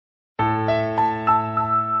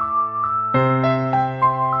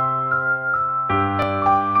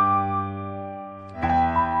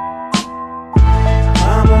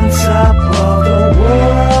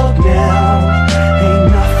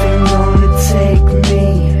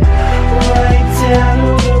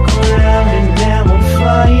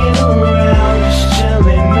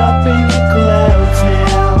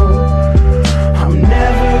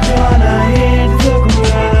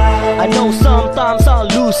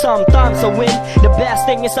sometimes I win. The best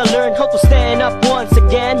thing is I learn how to stand up once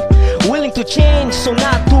again. Willing to change, so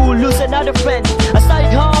not to lose another friend. I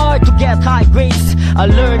studied hard to get high grades. I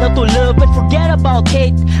learned how to love and forget about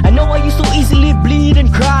hate. I know I used to easily bleed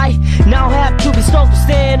and cry. Now I have to be strong to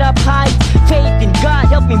stand up high. Faith in God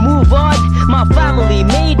helped me move on. My family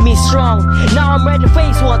made me strong. Now I'm ready to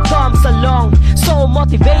face what comes along. So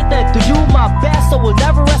motivated to do my best. I will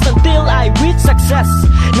never rest until I reach success.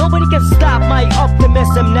 Nobody can stop my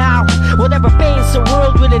optimism now. Whatever pains the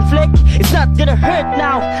world will inflict, it's not gonna hurt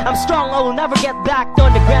now. I'm strong, I will never get back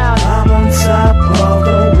on the ground. I'm on top